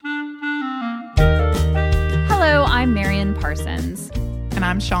Parsons. And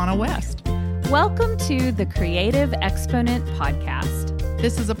I'm Shauna West. Welcome to the Creative Exponent Podcast.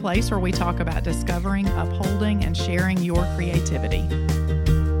 This is a place where we talk about discovering, upholding, and sharing your creativity.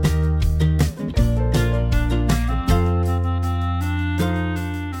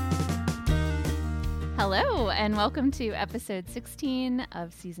 Hello, and welcome to episode 16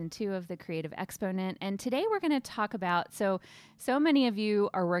 of season 2 of the Creative Exponent. And today we're going to talk about, so many of you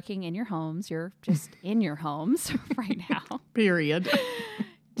are working in your homes. You're just in your homes right now. Period.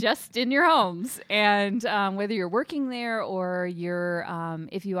 Just in your homes. And whether you're working there or you're,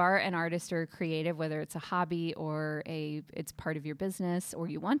 if you are an artist or creative, whether it's a hobby or it's part of your business or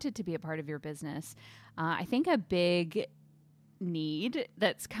you want it to be a part of your business, I think a big need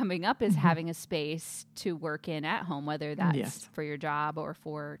that's coming up is having a space to work in at home, whether that's for your job or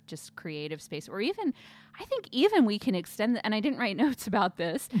for just creative space, or even, I think even we can extend, and I didn't write notes about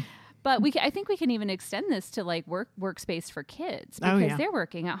this, but I think we can even extend this to like workspace for kids, because they're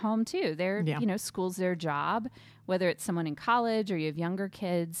working at home too. They're, school's their job, whether it's someone in college or you have younger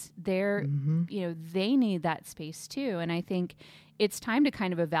kids, they're, they need that space too. And I think it's time to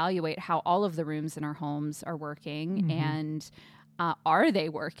kind of evaluate how all of the rooms in our homes are working and are they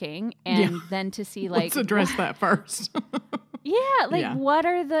working? And then to see like, let's address that first. What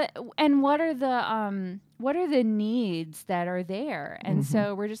are the needs that are there? And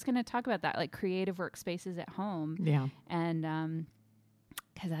so we're just going to talk about that, like creative workspaces at home. Yeah. And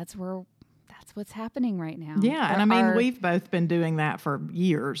because that's what's happening right now. Yeah. And I mean, we've both been doing that for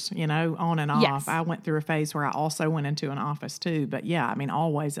years, on and off. Yes. I went through a phase where I also went into an office too. But yeah, I mean,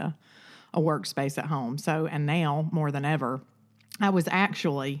 always a workspace at home. So, and now more than ever, I was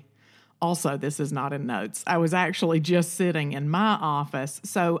actually, also this is not in notes, I was actually just sitting in my office.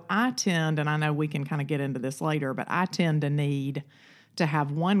 So I tend, and I know we can kind of get into this later, but I tend to need to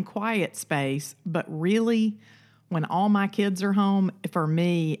have one quiet space. But really, when all my kids are home, for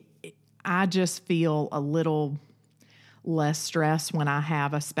me, I just feel a little less stress when I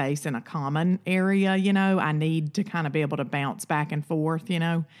have a space in a common area, I need to kind of be able to bounce back and forth,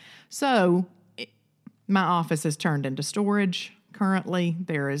 So my office has turned into storage currently.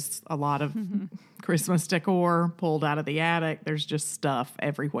 There is a lot of Christmas decor pulled out of the attic. There's just stuff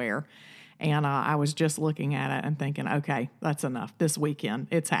everywhere. And I was just looking at it and thinking, okay, that's enough. This weekend,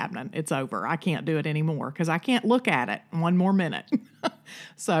 it's happening. It's over. I can't do it anymore because I can't look at it one more minute.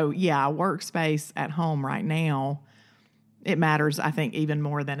 So, yeah, workspace at home right now, it matters, I think, even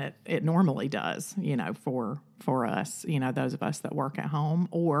more than it normally does, for us, those of us that work at home,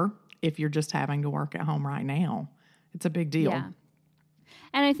 or if you're just having to work at home right now. It's a big deal. Yeah.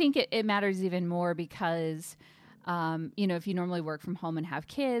 And I think it matters even more because, if you normally work from home and have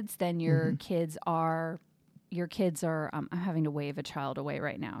kids, then your kids are, I'm having to wave a child away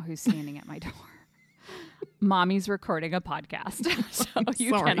right now who's standing at my door. Mommy's recording a podcast, so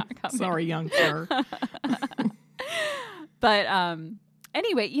you cannot come Sorry, young sir. But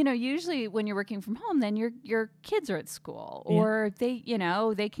anyway, usually when you're working from home, then your kids are at school, or they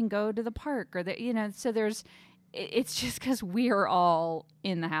can go to the park, or so it's just because we're all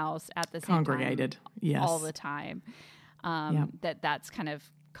in the house at the same congregated, time, all the time. That's kind of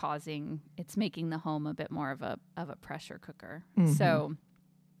it's making the home a bit more of a pressure cooker. So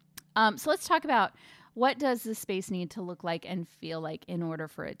let's talk about, what does the space need to look like and feel like in order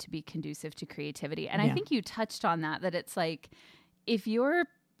for it to be conducive to creativity? And I think you touched on that it's like, if your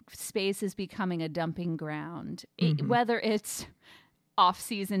space is becoming a dumping ground, whether it's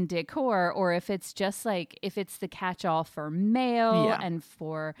off-season decor or if it's just like, if it's the catch-all for mail and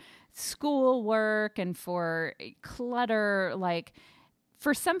for schoolwork and for clutter, like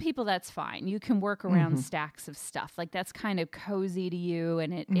for some people that's fine. You can work around stacks of stuff. Like that's kind of cozy to you,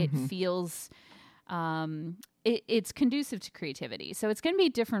 and it feels... it's conducive to creativity. So it's going to be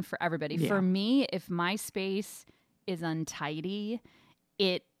different for everybody. Yeah. For me, if my space is untidy,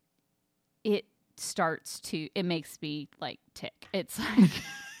 it makes me like tick. It's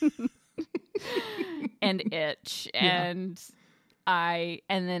like, and itch. And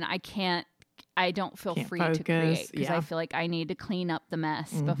then I don't feel free focus, to create because I feel like I need to clean up the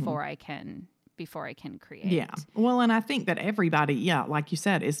mess before I can create. Yeah. Well, and I think that everybody, like you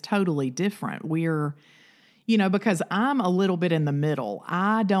said, is totally different. We're, because I'm a little bit in the middle.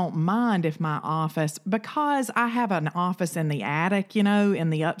 I don't mind if my office, because I have an office in the attic, in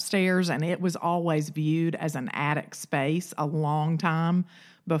the upstairs, and it was always viewed as an attic space a long time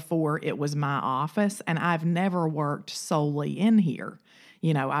before it was my office. And I've never worked solely in here.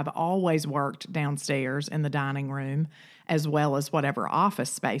 I've always worked downstairs in the dining room as well as whatever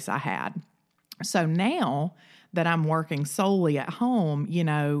office space I had. So now that I'm working solely at home,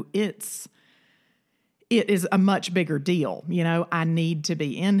 it is a much bigger deal. You know, I need to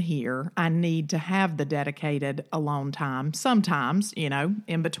be in here. I need to have the dedicated alone time sometimes, you know,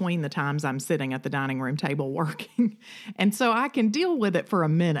 in between the times I'm sitting at the dining room table working. And so I can deal with it for a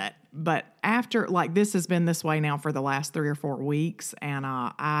minute. But after, like, this has been this way now for the last 3 or 4 weeks. And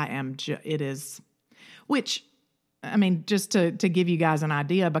which, I mean, just to give you guys an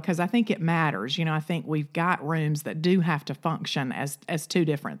idea, because I think it matters. You know, I think we've got rooms that do have to function as 2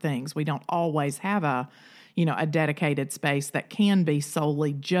 different things. We don't always have a dedicated space that can be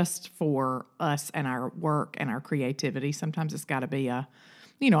solely just for us and our work and our creativity. Sometimes it's got to be a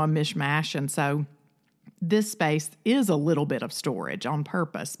mishmash. And so this space is a little bit of storage on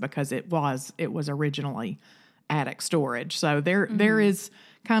purpose because it was originally attic storage. So there is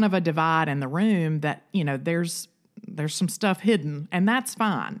kind of a divide in the room that, you know, there's some stuff hidden, and that's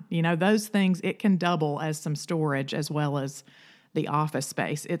fine. You know, those things, it can double as some storage as well as the office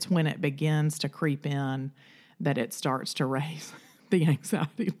space. It's when it begins to creep in that it starts to raise the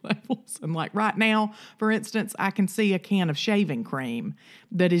anxiety levels. And like right now, for instance, I can see a can of shaving cream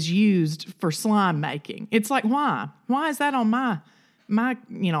that is used for slime making. It's like, why? Why is that on my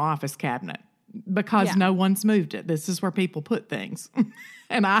office cabinet? Because no one's moved it. This is where people put things.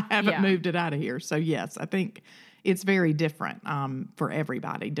 And I haven't moved it out of here. So yes, I think it's very different for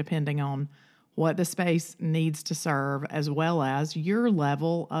everybody, depending on what the space needs to serve, as well as your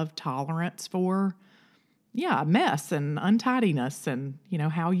level of tolerance for, mess and untidiness and, you know,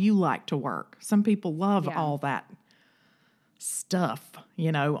 how you like to work. Some people love all that stuff,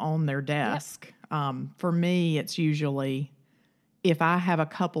 you know, on their desk. Yep. For me, it's usually if I have a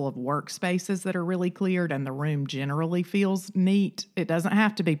couple of workspaces that are really cleared and the room generally feels neat. It doesn't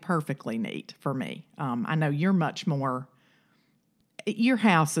have to be perfectly neat for me. I know you're much more... Your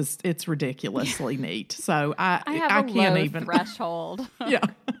house it's ridiculously neat. So I have a can't low even threshold. Yeah.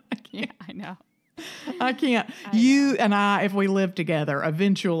 Yeah, I know. I can't. You and I, if we lived together,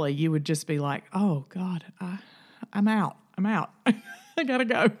 eventually you would just be like, "Oh God, I'm out. I gotta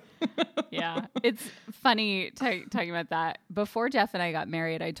go." Yeah, it's funny talking about that. Before Jeff and I got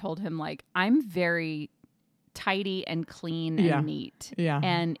married, I told him, like, I'm very tidy and clean and neat. Yeah.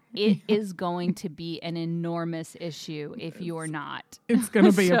 And it is going to be an enormous issue if you're not. It's going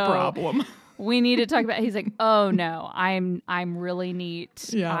to be a problem. We need to talk about, he's like, oh no, I'm really neat.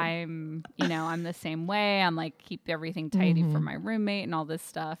 Yeah. I'm the same way. I'm like, keep everything tidy for my roommate and all this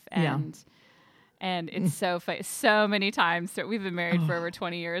stuff. And it's so funny. So many times. So we've been married for over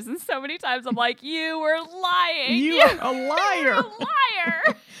 20 years. And so many times I'm like, you were lying. You are a liar. You're a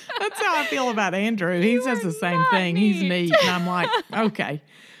liar. That's how I feel about Andrew. He says the same thing. Neat. He's neat. And I'm like, okay.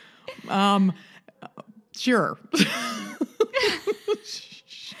 Sure.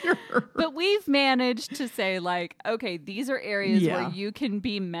 Sure. But we've managed to say, like, okay, these are areas where you can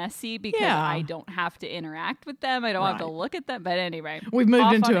be messy because I don't have to interact with them. I don't have to look at them. But anyway. We've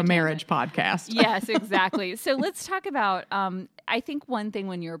moved into a marriage podcast. Yes, exactly. So let's talk about, I think one thing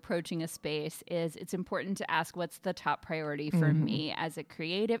when you're approaching a space is it's important to ask what's the top priority for me as a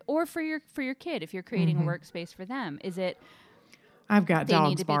creative or for your kid if you're creating a workspace for them. Is it... I've got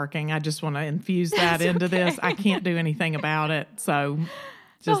dogs barking. I just want to infuse that into this. I can't do anything about it. So...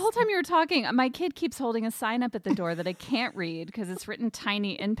 The whole time you were talking, my kid keeps holding a sign up at the door that I can't read because it's written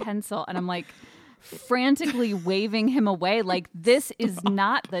tiny in pencil. And I'm like frantically waving him away like, this is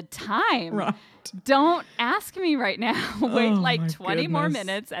not the time. Right. Don't ask me right now. Wait 20 goodness. more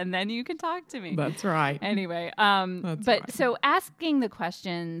minutes and then you can talk to me. That's right. Anyway, so asking the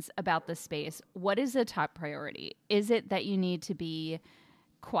questions about the space, what is the top priority? Is it that you need to be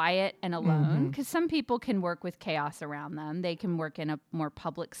quiet and alone? Because some people can work with chaos around them. They can work in a more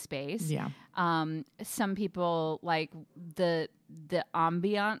public space. Yeah. Some people like the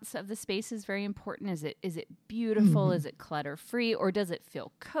ambiance of the space is very important. Is it beautiful? Is it clutter free, or does it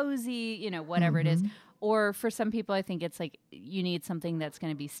feel cozy? You know, whatever it is. Or for some people, I think it's like you need something that's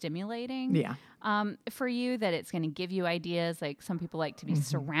going to be stimulating. Yeah. For you, that it's going to give you ideas. Like some people like to be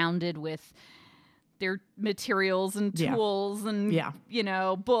surrounded with their materials and tools and,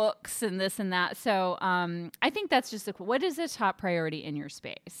 books and this and that. So I think that's just what is the top priority in your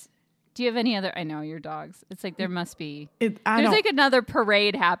space? Do you have any other? I know your dogs. It's like there must be. There's like another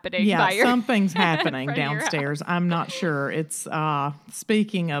parade happening. Yeah, something's happening downstairs. I'm not sure. It's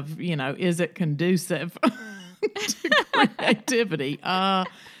speaking of, is it conducive to creativity?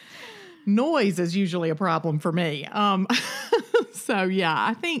 Noise is usually a problem for me. So yeah,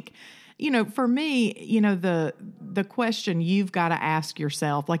 I think. For me, the question you've got to ask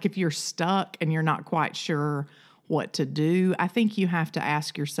yourself, like if you're stuck and you're not quite sure what to do, I think you have to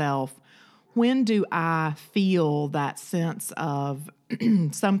ask yourself, when do I feel that sense of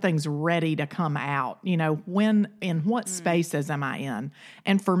something's ready to come out? You know, in what spaces am I in?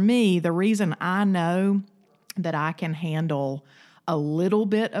 And for me, the reason I know that I can handle a little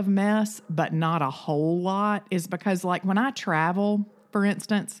bit of mess, but not a whole lot, is because, like, when I travel, for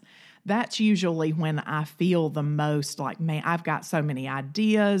instance, that's usually when I feel the most like, man, I've got so many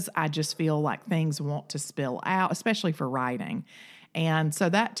ideas. I just feel like things want to spill out, especially for writing. And so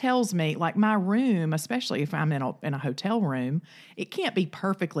that tells me, like, my room, especially if I'm in a hotel room, it can't be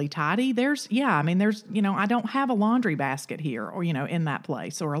perfectly tidy. There's, you know, I don't have a laundry basket here or, you know, in that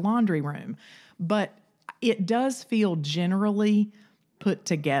place or a laundry room. But it does feel generally put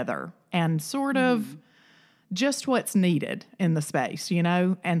together and sort of just what's needed in the space, you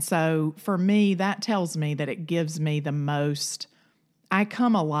know? And so for me, that tells me that it gives me the most, I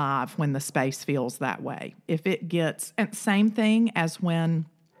come alive when the space feels that way. If it gets, and same thing as when,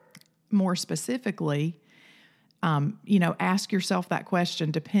 more specifically, you know, ask yourself that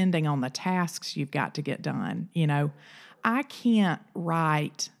question depending on the tasks you've got to get done. You know, I can't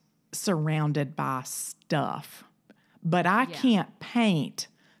write surrounded by stuff, but I can't paint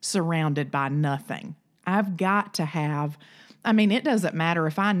surrounded by nothing. I've got to have, I mean, it doesn't matter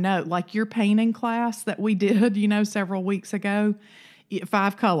if I know, like your painting class that we did, you know, several weeks ago,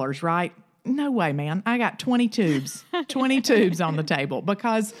 5 colors, right? No way, man. I got 20 tubes on the table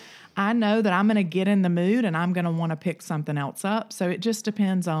because I know that I'm going to get in the mood and I'm going to want to pick something else up. So it just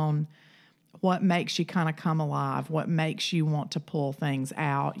depends on what makes you kind of come alive, what makes you want to pull things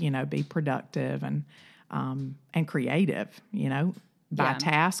out, you know, be productive and creative, you know, by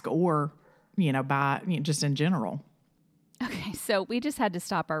task or, you know, by, you know, just in general. Okay, so we just had to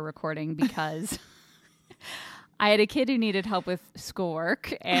stop our recording because I had a kid who needed help with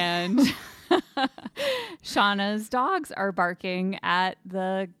schoolwork, and Shauna's dogs are barking at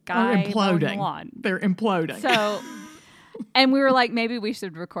the guy mowing the lawn. They're imploding. So, and we were like, maybe we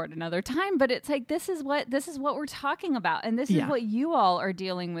should record another time, but it's like, this is what we're talking about, and this is what you all are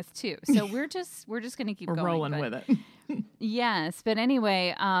dealing with too. So we're just going to keep going. We're rolling with it. Yes. But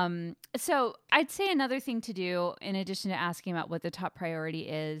anyway, so I'd say another thing to do, in addition to asking about what the top priority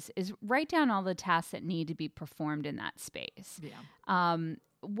is write down all the tasks that need to be performed in that space. Yeah.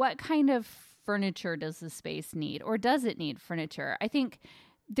 What kind of furniture does the space need, or does it need furniture? I think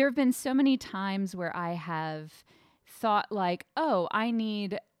there have been so many times where I have thought like, oh, I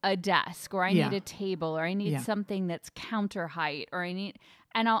need a desk, or I need a table, or I need something that's counter height, or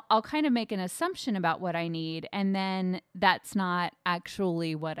and I'll kind of make an assumption about what I need, and then that's not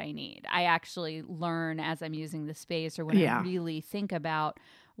actually what I need. I actually learn as I'm using the space, or when I really think about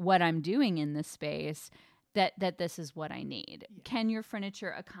what I'm doing in the space, that this is what I need. Can your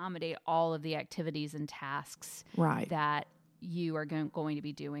furniture accommodate all of the activities and tasks that you are going to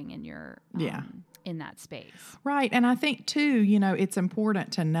be doing in your in that space? Right. And I think too, you know, it's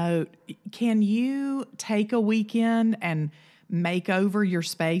important to note, can you take a weekend and make over your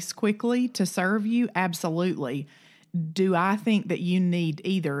space quickly to serve you? Absolutely. Do I think that you need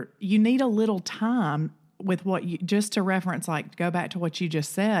a little time with what you, just to reference, like go back to what you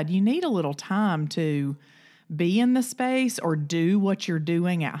just said, you need a little time to be in the space or do what you're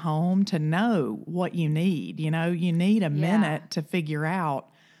doing at home to know what you need. You know, you need a minute to figure out,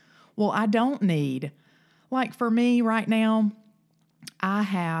 well, I don't need, like for me right now, I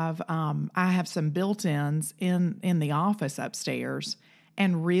have some built-ins in the office upstairs,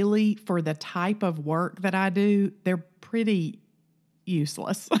 and really for the type of work that I do, they're pretty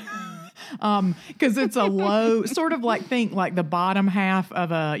useless. Because it's a low, sort of like, think like the bottom half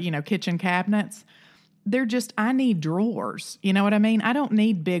of a, you know, kitchen cabinets. They're just, I need drawers. You know what I mean? I don't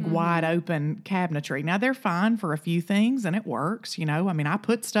need big, wide open cabinetry. Now, they're fine for a few things and it works, you know. I mean, I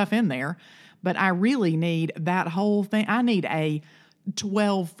put stuff in there, but I really need that whole thing. I need a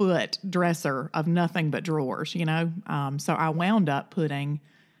 12-foot dresser of nothing but drawers, you know. So I wound up putting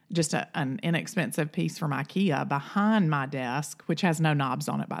just an inexpensive piece from IKEA behind my desk, which has no knobs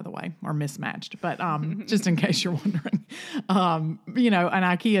on it, by the way, or mismatched. But just in case you're wondering, you know, an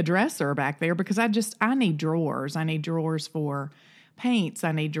IKEA dresser back there because I need drawers. I need drawers for paints.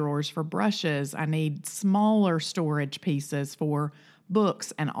 I need drawers for brushes. I need smaller storage pieces for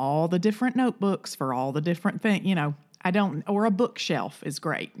books and all the different notebooks for all the different things, you know. Or a bookshelf is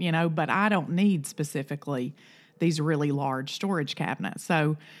great, you know, but I don't need specifically these really large storage cabinets.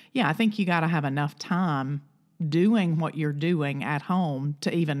 So, yeah, I think you got to have enough time doing what you're doing at home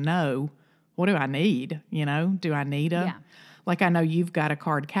to even know, what do I need? You know, do I need like I know you've got a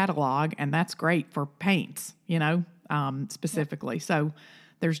card catalog, and that's great for paints, you know, specifically. So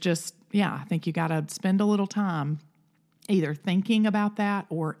there's just, I think you got to spend a little time either thinking about that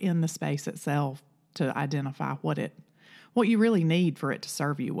or in the space itself to identify what you really need for it to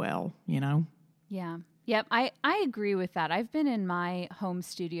serve you well, you know? Yeah. Yep. I agree with that. I've been in my home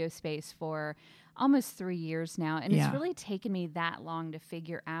studio space for almost 3 years now, and it's really taken me that long to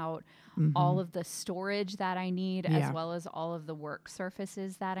figure out all of the storage that I need, as well as all of the work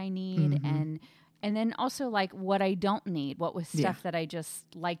surfaces that I need, and then also like what I don't need, what was stuff that I just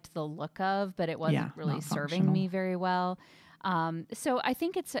liked the look of, but it wasn't really serving me very well. So I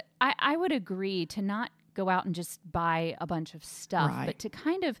think I would agree to not go out and just buy a bunch of stuff, but to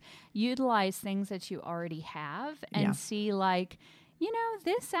kind of utilize things that you already have and see like, you know,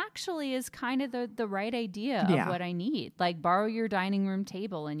 this actually is kind of the right idea of what I need. Like borrow your dining room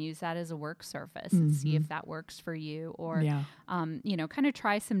table and use that as a work surface and see if that works for you, or, you know, kind of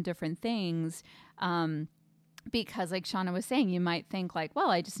try some different things. Because like Shauna was saying, you might think like,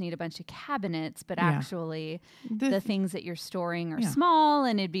 well, I just need a bunch of cabinets, but actually the things that you're storing are small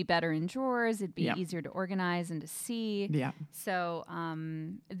and it'd be better in drawers. It'd be easier to organize and to see. Yeah. So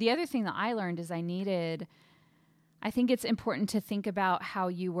the other thing that I learned is I think it's important to think about how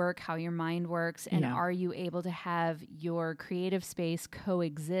you work, how your mind works, and are you able to have your creative space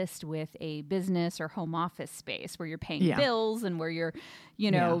coexist with a business or home office space where you're paying bills and where you're,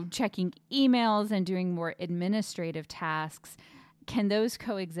 you know, checking emails and doing more administrative tasks. Can those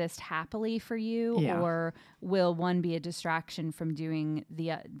coexist happily for you, or will one be a distraction from doing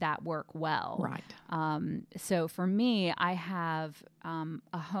that work well? Right. So for me, I have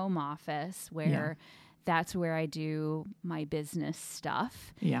a home office where that's where I do my business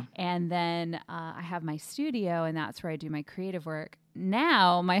stuff. Yeah. And then I have my studio, and that's where I do my creative work.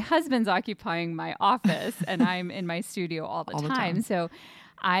 Now my husband's occupying my office and I'm in my studio all the time. So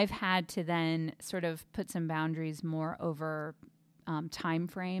I've had to then sort of put some boundaries more over time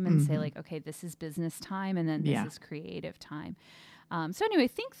frame and say like, okay, this is business time and then this is creative time. So anyway,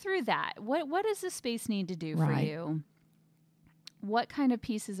 think through that. What does the space need to do for you? What kind of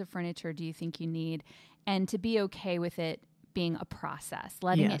pieces of furniture do you think you need? And to be okay with it being a process,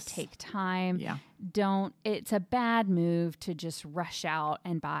 letting it take time. Yeah. It's a bad move to just rush out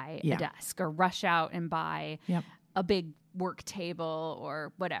and buy a desk or rush out and buy a big work table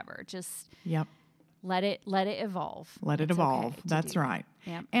or whatever. Just let it evolve. Let it evolve. Okay. That's right.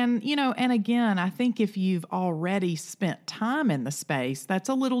 Yep. And, you know, and again, I think if you've already spent time in the space, that's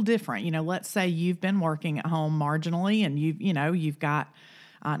a little different. You know, let's say you've been working at home marginally and you've got,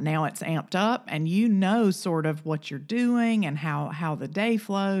 now it's amped up and you know sort of what you're doing and how the day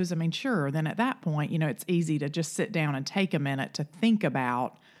flows. I mean, sure, then at that point, you know, it's easy to just sit down and take a minute to think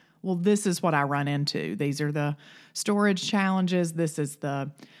about, well, this is what I run into. These are the storage challenges. This is the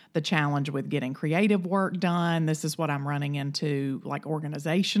challenge with getting creative work done. This is what I'm running into, like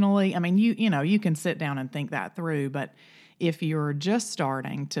organizationally. I mean, you can sit down and think that through, but if you're just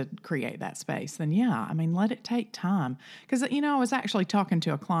starting to create that space, then I mean, let it take time. Because, you know, I was actually talking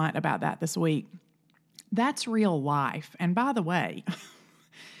to a client about that this week. That's real life. And by the way,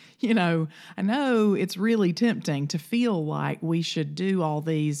 you know, I know it's really tempting to feel like we should do all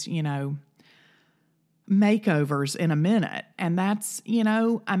these, you know, makeovers in a minute. And that's, you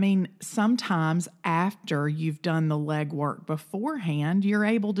know, I mean, sometimes after you've done the legwork beforehand, you're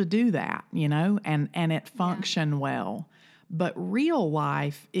able to do that, you know, and it function well. But real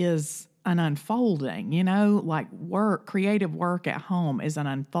life is an unfolding, you know, like creative work at home is an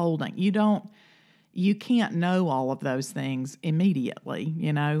unfolding. You can't know all of those things immediately,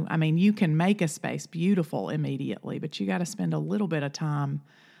 you know. I mean, you can make a space beautiful immediately, but you got to spend a little bit of time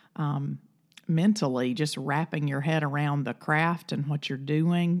mentally just wrapping your head around the craft and what you're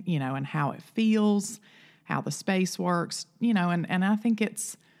doing, you know, and how it feels, how the space works, you know, and I think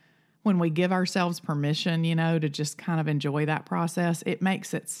it's when we give ourselves permission, you know, to just kind of enjoy that process, it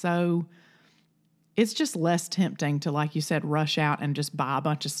makes it so, it's just less tempting to, like you said, rush out and just buy a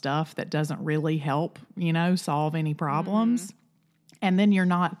bunch of stuff that doesn't really help, you know, solve any problems. And then you're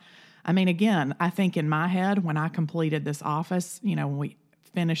not, I mean, again, I think in my head, when I completed this office, you know, when we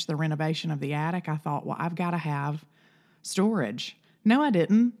finished the renovation of the attic, I thought, well, I've got to have storage. No, I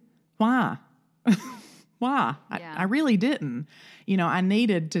didn't. Why? Why? Yeah. I really didn't. You know, I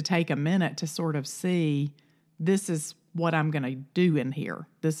needed to take a minute to sort of see, this is what I'm going to do in here.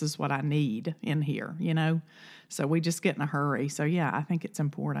 This is what I need in here, you know? So we just get in a hurry. So, I think it's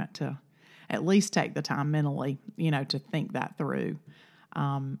important to at least take the time mentally, you know, to think that through.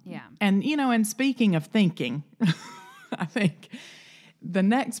 And, you know, and speaking of thinking, I think the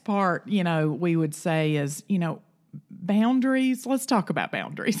next part, you know, we would say is, you know, boundaries. Let's talk about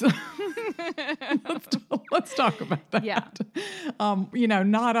boundaries. Let's talk about that. Yeah. You know,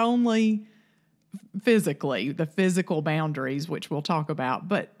 not only physically, the physical boundaries, which we'll talk about,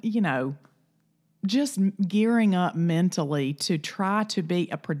 but, just gearing up mentally to try to be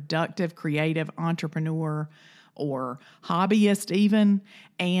a productive, creative entrepreneur or hobbyist even,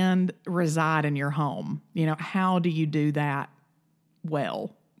 and reside in your home. How do you do that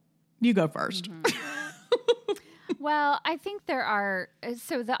well? You go first. Mm-hmm. Well, I think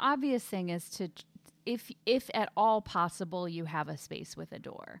so the obvious thing is to, if at all possible, you have a space with a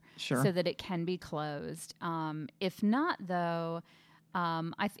door. Sure. So that it can be closed. If not, though,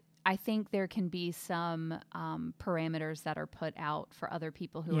 I think there can be some parameters that are put out for other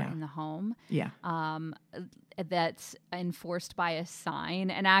people who are in the home. Yeah. That's enforced by a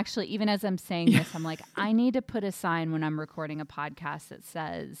sign. And actually, even as I'm saying this, I'm like, I need to put a sign when I'm recording a podcast that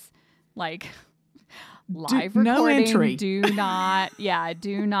says, like, live recording, no entry. do not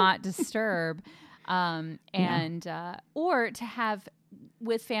disturb. Or to have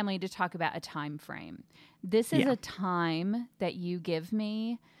with family to talk about a time frame. This is a time that you give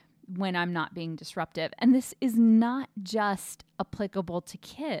me when I'm not being disruptive. And this is not just applicable to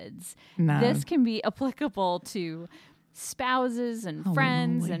kids. No. This can be applicable to spouses and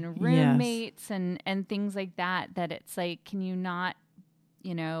friends and roommates and things like that, that it's like, can you not,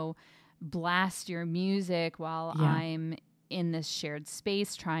 blast your music while I'm in this shared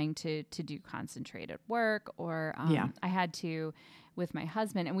space trying to do concentrated work? Or I had to with my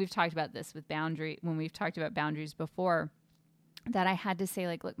husband, and we've talked about this with when we've talked about boundaries before, that I had to say,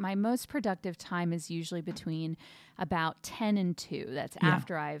 like, look, my most productive time is usually between about 10 and 2. That's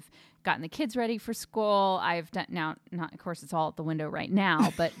after I've gotten the kids ready for school. I've done now, not, of course, it's all out the window right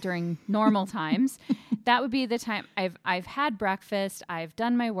now, but during normal times, that would be the time I've had breakfast. I've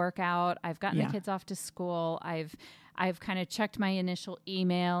done my workout. I've gotten the kids off to school. I've kind of checked my initial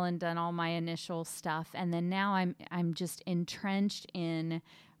email and done all my initial stuff. And then now I'm just entrenched in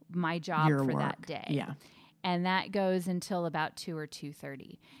my job Your for work. that day. Yeah. And that goes until about 2 or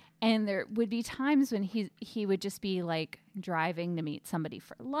 2:30. And there would be times when he would just be like driving to meet somebody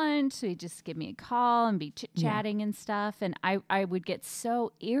for lunch. So he'd just give me a call and be chit-chatting and stuff. And I would get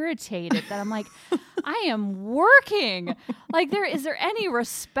so irritated that I'm like, I am working. Like, is there any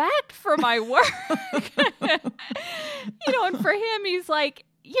respect for my work? And for him, he's like,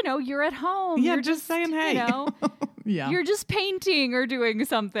 you're at home. Yeah, you're just saying hey. You're just painting or doing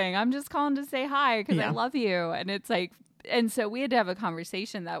something. I'm just calling to say hi because I love you. And it's like, and so we had to have a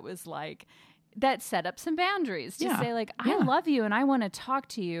conversation that was like, that set up some boundaries to say, like, I love you and I want to talk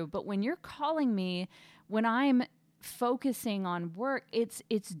to you. But when you're calling me, when I'm focusing on work, it's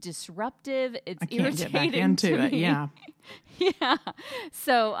disruptive. It's irritating. Get back into it. Yeah. Yeah.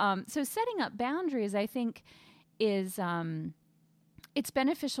 So setting up boundaries, I think, is, it's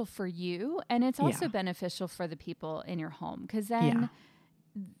beneficial for you, and it's also beneficial for the people in your home, because then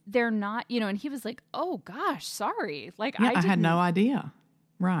they're not, and he was like, oh gosh, sorry. Like, I had no idea.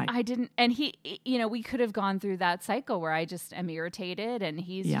 Right. I didn't. And he, we could have gone through that cycle where I just am irritated and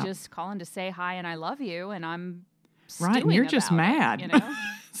he's just calling to say hi and I love you. And I'm right. And you're just mad. It,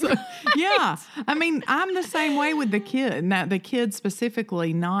 So, yeah. I mean, I'm the same way with the kid. Now, the kid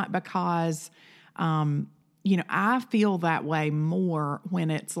specifically, not because, I feel that way more when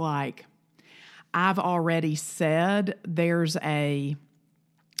it's like, I've already said I'm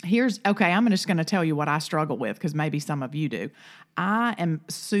just going to tell you what I struggle with, because maybe some of you do. I am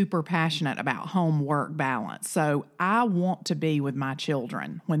super passionate about home-work balance. So I want to be with my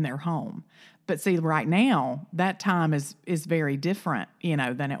children when they're home. But see, right now, that time is very different,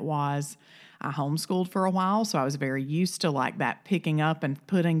 than it was. I homeschooled for a while, so I was very used to like that picking up and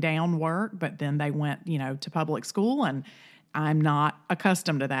putting down work. But then they went, to public school, and I'm not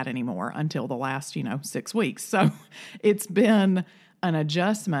accustomed to that anymore until the last, 6 weeks. So it's been an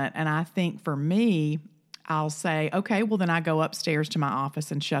adjustment. And I think for me, I'll say, okay, well, then I go upstairs to my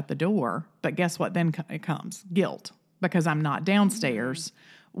office and shut the door. But guess what? Then it comes guilt, because I'm not downstairs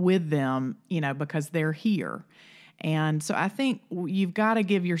with them, because they're here. And so I think you've got to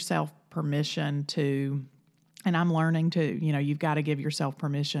give yourself permission to, and I'm learning to, you've got to give yourself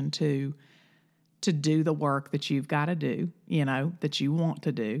permission to do the work that you've got to do, that you want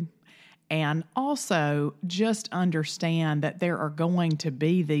to do. And also just understand that there are going to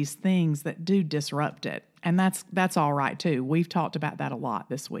be these things that do disrupt it. And that's all right too. We've talked about that a lot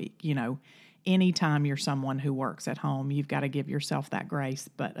this week. Anytime you're someone who works at home, you've got to give yourself that grace,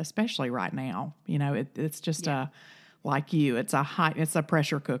 but especially right now, it's just like you, it's a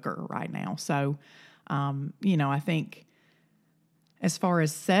pressure cooker right now. So, I think as far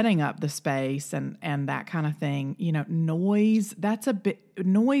as setting up the space and that kind of thing, noise,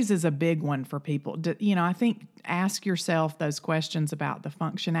 noise is a big one for people. I think ask yourself those questions about the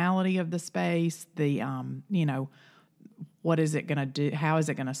functionality of the space, what is it going to do? How is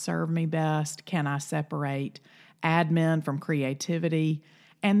it going to serve me best? Can I separate admin from creativity?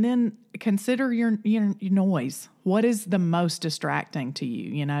 And then consider your noise. What is the most distracting to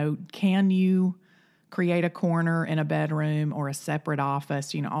you? Can you create a corner in a bedroom or a separate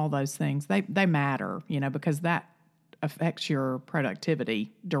office? All those things, they matter, because that affects your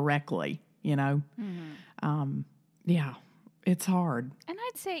productivity directly, Yeah, it's hard. And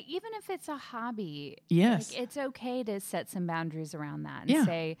I'd say even if it's a hobby, yes, it's okay to set some boundaries around that and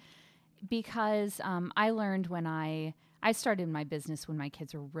say, because I learned when I started my business when my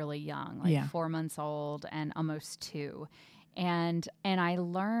kids were really young, 4 months old and almost 2. And I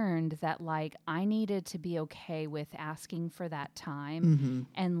learned that I needed to be okay with asking for that time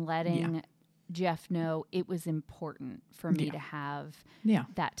and letting Jeff know it was important for me to have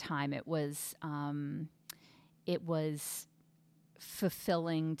that time. It was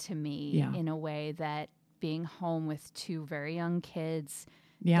fulfilling to me in a way that being home with 2 very young kids,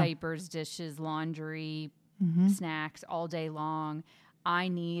 diapers, dishes, laundry, snacks all day long, I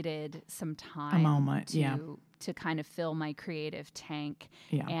needed some time, a moment, to kind of fill my creative tank.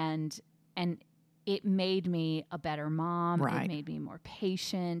 And it made me a better mom. Right. It made me more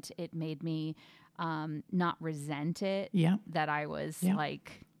patient. It made me not resent it that I was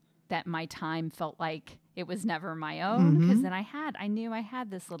that my time felt like it was never my own, because then I knew I had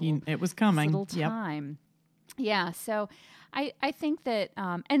this little it was coming. Little time. Yeah, so I think that,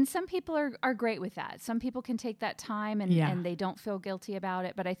 and some people are great with that. Some people can take that time and they don't feel guilty about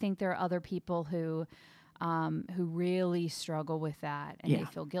it. But I think there are other people who really struggle with that, and they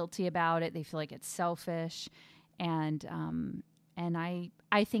feel guilty about it. They feel like it's selfish, and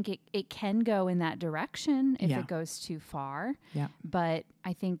I think it can go in that direction if it goes too far. Yeah. But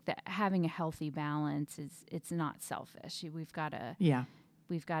I think that having a healthy balance it's not selfish. We've got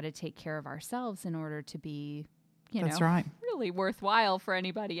to take care of ourselves in order to be, That's right. really worthwhile for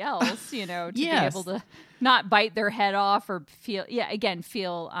anybody else, to be able to not bite their head off or feel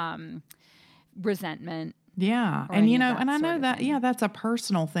resentment. Yeah. And, and I know that, that's a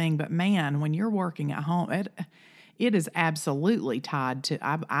personal thing, but man, when you're working at home, it is absolutely tied to,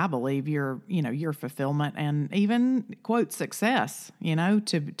 I believe, your fulfillment and even, quote, success,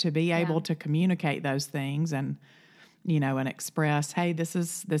 to be able to communicate those things and, and express, hey, this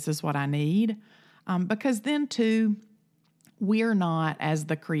is what I need. Because then too, we're not, as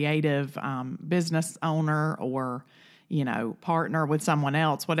the creative business owner or, partner with someone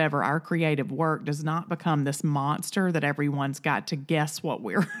else, whatever, our creative work does not become this monster that everyone's got to guess what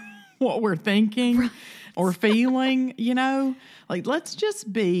we're thinking or feeling, let's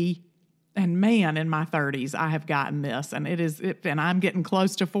just be, and man, in my 30s, I have gotten this, and and I'm getting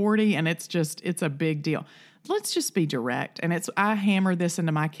close to 40, and it's a big deal. Let's just be direct. And I hammer this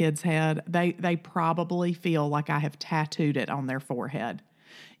into my kids' head. They probably feel like I have tattooed it on their forehead.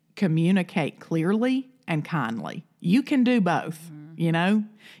 Communicate clearly and kindly. You can do both,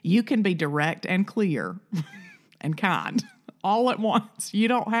 You can be direct and clear and kind all at once. You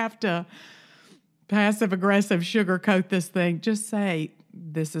don't have to passive-aggressive sugarcoat this thing. Just say,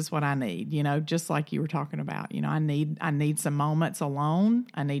 this is what I need, just like you were talking about. I need some moments alone.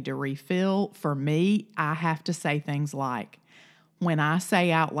 I need to refill. For me, I have to say things like, when I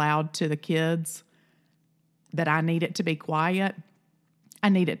say out loud to the kids that I need it to be quiet, I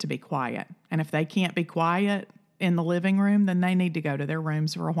need it to be quiet. And if they can't be quiet in the living room, then they need to go to their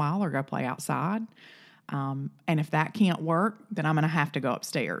rooms for a while or go play outside. And if that can't work, then I'm going to have to go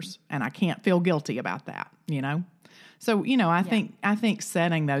upstairs, and I can't feel guilty about that, So, I think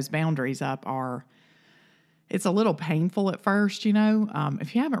setting those boundaries up it's a little painful at first,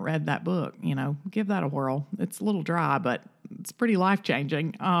 if you haven't read that book, give that a whirl. It's a little dry, but it's pretty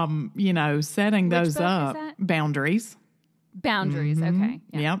life-changing. Setting those up, boundaries. Boundaries. Mm-hmm. Okay.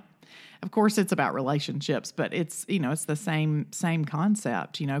 Yeah. Yep. Of course, it's about relationships, but it's the same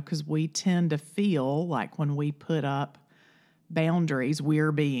concept, because we tend to feel like when we put up boundaries,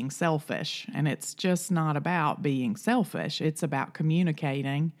 we're being selfish. And it's just not about being selfish. It's about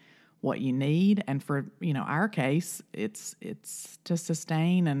communicating what you need. And for, our case, it's to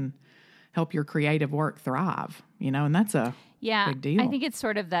sustain and help your creative work thrive, and that's a big deal. I think it's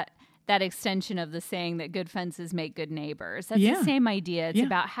sort of that extension of the saying that good fences make good neighbors. That's the same idea. It's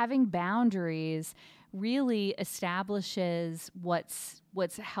about having boundaries really establishes what's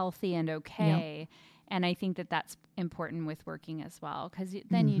healthy and okay. And I think that that's important with working as well, because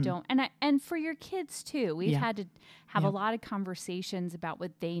then you don't, and for your kids too. We've had to have a lot of conversations about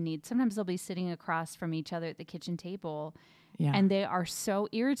what they need. Sometimes they'll be sitting across from each other at the kitchen table, and they are so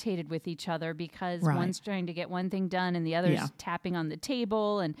irritated with each other because one's trying to get one thing done and the other's tapping on the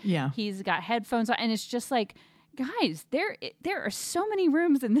table, and he's got headphones on, and it's just like, guys, there are so many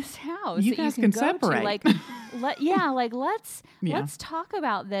rooms in this house you that guys you can can go separate. to. Like, let's talk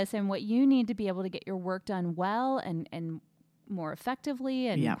about this and what you need to be able to get your work done well and more effectively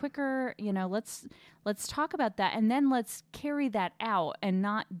and quicker. Let's talk about that, and then let's carry that out and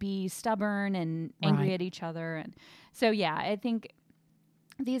not be stubborn and angry at each other. And so, I think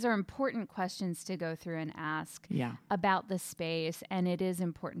these are important questions to go through and ask about the space. And it is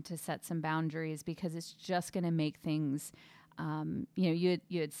important to set some boundaries, because it's just going to make things, you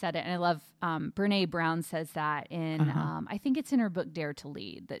had said it. And I love, Brene Brown says that in, I think it's in her book, Dare to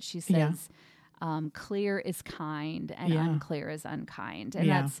Lead, that she says, clear is kind and unclear is unkind. And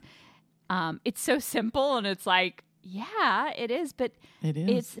that's, it's so simple, and it's like, it is, but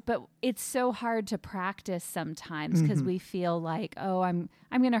it's so hard to practice sometimes, because we feel like, oh, I'm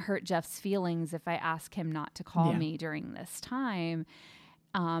going to hurt Jeff's feelings if I ask him not to call me during this time.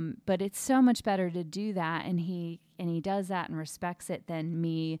 But it's so much better to do that, and he does that and respects it, than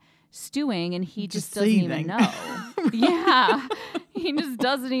me stewing, and he just doesn't even know. He just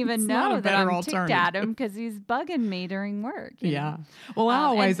doesn't even know that I'm ticked at him because he's bugging me during work. Well, I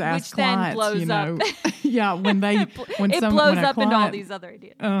always ask clients, blows up. when it blows up into all these other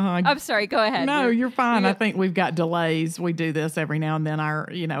ideas. I'm sorry, go ahead. No, you're fine. I think we've got delays. We do this every now and then.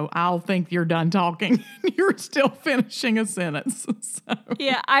 I'll think you're done talking. You're still finishing a sentence. So.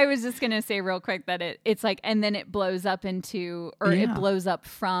 I was just going to say real quick that it's like, and then it blows up into, or it blows up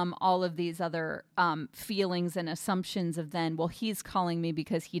from all of these other feelings and assumptions of then, well, he's calling me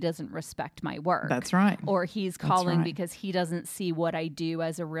because he doesn't respect my work. That's right. Or he's calling because he doesn't see what I do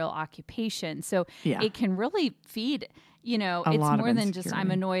as a real occupation. So it can really feed, it's more than just I'm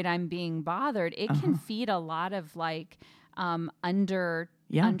annoyed, I'm being bothered. It can feed a lot of like undertones,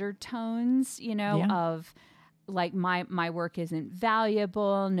 of like my work isn't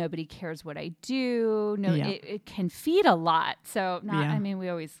valuable. Nobody cares what I do. It can feed a lot. So I mean, we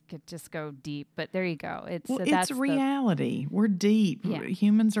always could just go deep, but there you go. It's reality. We're deep.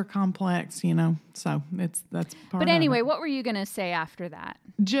 Humans are complex, so that's part But anyway, what were you going to say after that?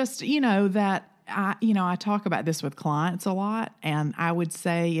 Just, that I talk about this with clients a lot, and I would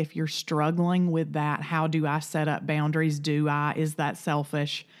say if you're struggling with that, how do I set up boundaries? Is that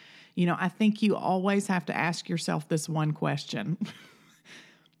selfish? I think you always have to ask yourself this one question.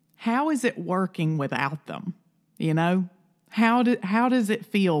 How is it working without them? How does it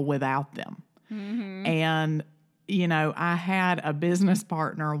feel without them? And, I had a business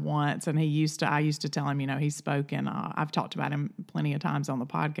partner once, and I used to tell him, he's spoken, I've talked about him plenty of times on the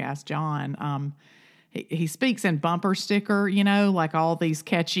podcast, John. He speaks in bumper sticker, like all these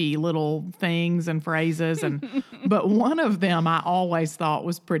catchy little things and phrases. But one of them I always thought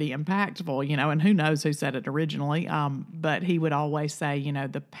was pretty impactful, and who knows who said it originally. But he would always say,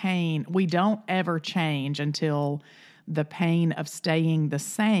 the pain, we don't ever change until the pain of staying the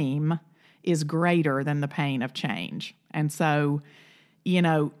same is greater than the pain of change. And so,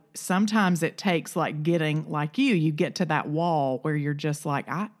 sometimes it takes like getting, like you get to that wall where you're just like,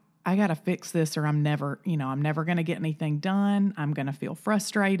 I got to fix this, or I'm never going to get anything done. I'm going to feel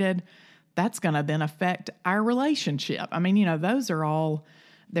frustrated. That's going to then affect our relationship. I mean, those are all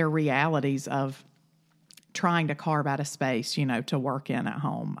their realities of trying to carve out a space, to work in at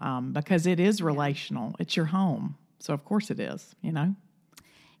home, because it is relational. It's your home. So of course it is,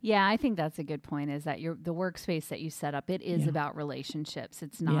 Yeah, I think that's a good point, is that the workspace that you set up, it is about relationships.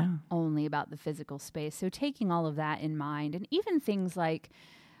 It's not only about the physical space. So taking all of that in mind, and even things like,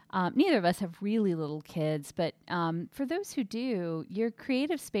 neither of us have really little kids, but for those who do, your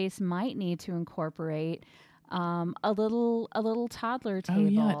creative space might need to incorporate a little toddler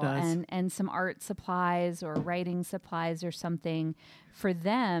table and some art supplies or writing supplies or something for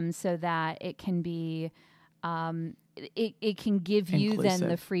them, so that it can be it can give you then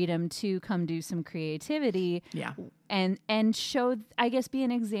the freedom to come do some creativity and show, I guess, be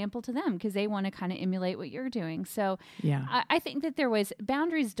an example to them, because they want to kind of emulate what you're doing. So I think that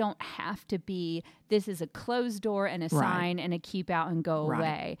boundaries don't have to be, this is a closed door and a sign and a keep out and go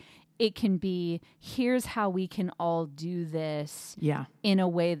away. It can be, here's how we can all do this in a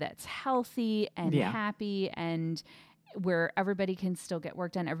way that's healthy and happy, and where everybody can still get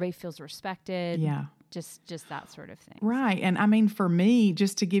work done. Everybody feels respected. just that sort of thing. Right. And I mean, for me,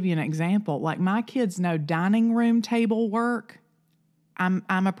 just to give you an example, like my kids know dining room table work.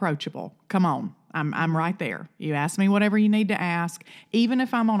 I'm approachable. Come on. I'm right there. You ask me whatever you need to ask. Even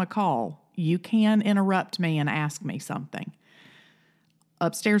if I'm on a call, you can interrupt me and ask me something.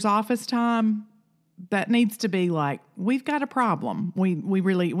 Upstairs office time, that needs to be like, we've got a problem. We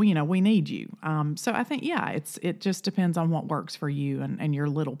really, we need you. So I think, it just depends on what works for you and your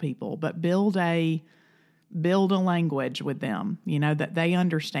little people, but build a language with them, that they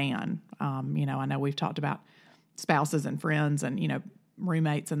understand. I know we've talked about spouses and friends and,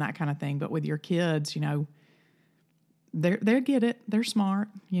 roommates and that kind of thing, but with your kids, they get it. They're smart,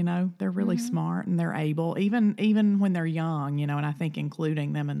 they're really smart and they're able, even when they're young, and I think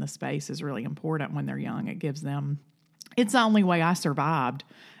including them in the space is really important when they're young. It gives them, it's the only way I survived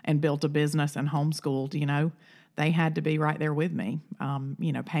and built a business and homeschooled, they had to be right there with me,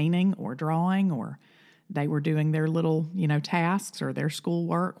 painting or drawing, or they were doing their little, tasks or their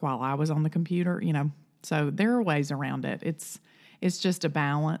schoolwork while I was on the computer, so there are ways around it. It's just a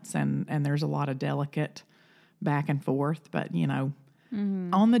balance and there's a lot of delicate back and forth, but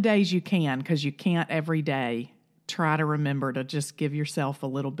on the days you can, because you can't every day, try to remember to just give yourself a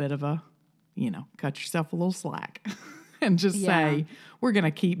little bit of a, cut yourself a little slack and just say, we're going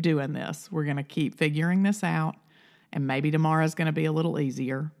to keep doing this. We're going to keep figuring this out. And maybe tomorrow's going to be a little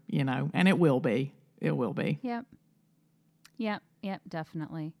easier, and it will be. It will be. Yep,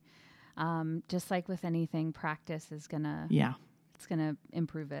 definitely. Just like with anything, practice is going to, it's going to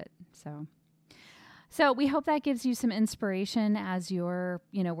improve it. So we hope that gives you some inspiration as you're,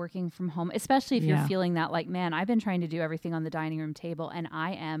 working from home, especially if you're feeling that like, man, I've been trying to do everything on the dining room table and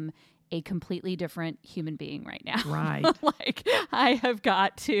I am a completely different human being right now. Right. Like I have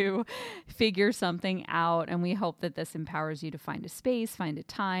got to figure something out. And we hope that this empowers you to find a space, find a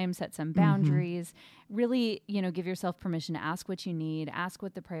time, set some boundaries, really, give yourself permission to ask what you need, ask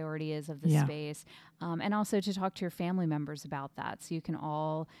what the priority is of the space. And also to talk to your family members about that. So you can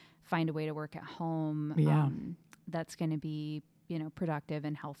all find a way to work at home that's going to be, productive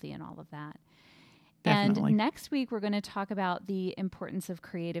and healthy and all of that. Definitely. And next week, we're going to talk about the importance of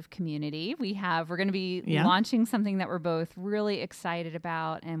creative community. We're going to be launching something that we're both really excited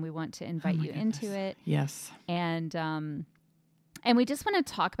about, and we want to invite you into it. Yes. And we just want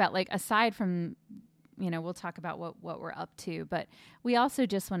to talk about, like, aside from, we'll talk about what we're up to, but we also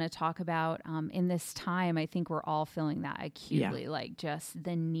just want to talk about, in this time, I think we're all feeling that acutely, like just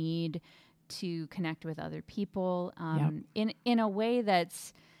the need to connect with other people in a way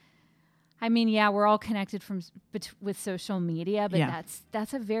that's, we're all connected with social media, but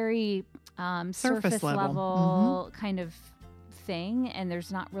that's a very surface level kind of thing, and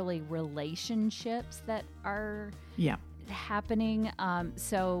there's not really relationships that are happening.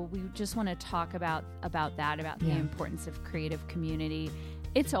 So we just want to talk about the importance of creative community.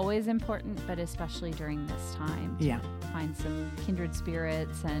 It's always important, but especially during this time, to find some kindred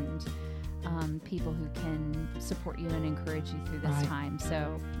spirits and people who can support you and encourage you through this time.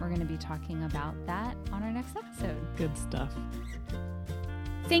 So we're going to be talking about that on our next episode. Good stuff.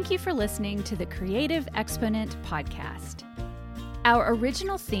 Thank you for listening to the Creative Exponent podcast. Our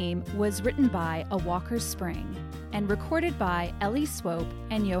original theme was written by A Walker Spring and recorded by Ellie Swope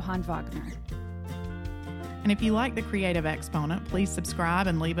and Johann Wagner. And if you like The Creative Exponent, please subscribe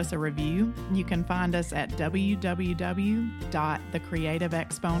and leave us a review. You can find us at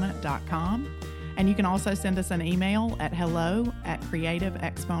www.thecreativeexponent.com. And you can also send us an email at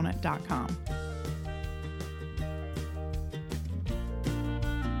hello@creativeexponent.com.